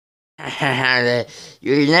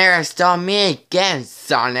You never stop me again,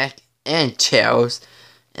 Sonic and Tails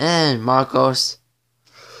and Marcos.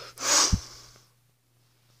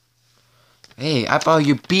 Hey, how about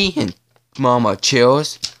you being Mama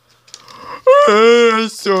Chills?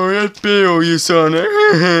 Sorry, I failed you,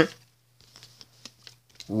 Sonic.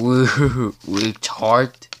 Woo,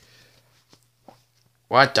 retard.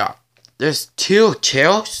 What the? There's two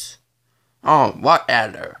Chills? Oh,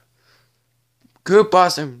 whatever. Good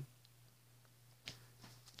bosom.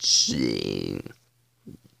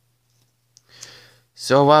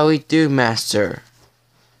 So what we do, Master?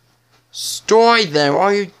 Destroy them. What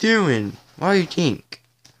are you doing? What do you think?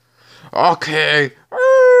 Okay.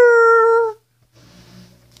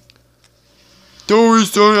 Don't worry,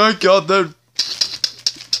 son. I got them.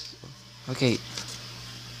 Okay.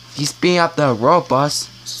 He's beating up the robots.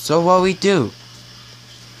 So what we do?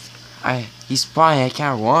 He's fine. I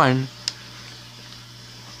can't run.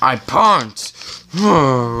 I punch.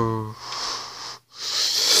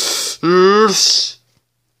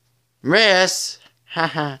 Miss.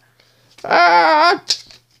 Haha.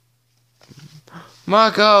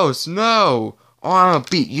 Marcos, no. Oh, I'm gonna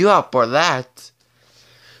beat you up for that.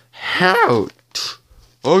 How?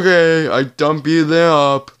 Okay, I done beat them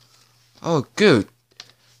up. Oh, good.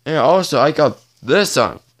 And also, I got this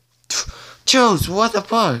on. Chills, what the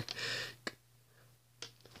fuck?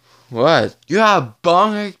 What? You have a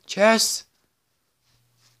bonger chest?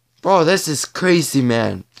 Bro, this is crazy,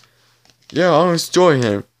 man. Yeah, I'm gonna destroy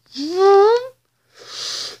him.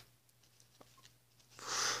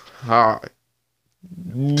 Alright.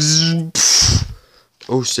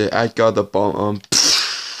 Oh shit, I got the bomb.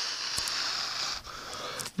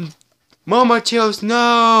 Mama Chills,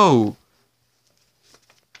 no!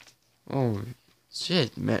 Oh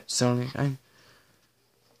shit, man, Sonic, I'm...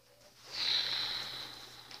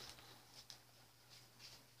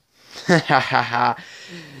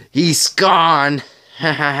 He's gone.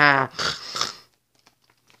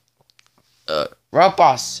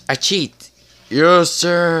 Robots, I cheat. Yes,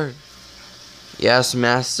 sir. Yes,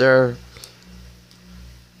 master.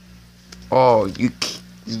 Oh, you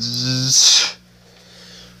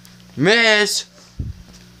miss.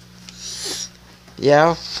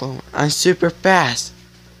 Yeah, I'm super fast.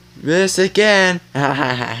 Miss again.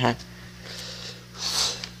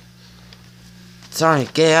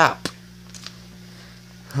 Sonic, get up.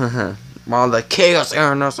 While the chaos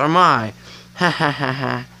earners are mine. Ha ha ha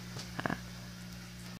ha.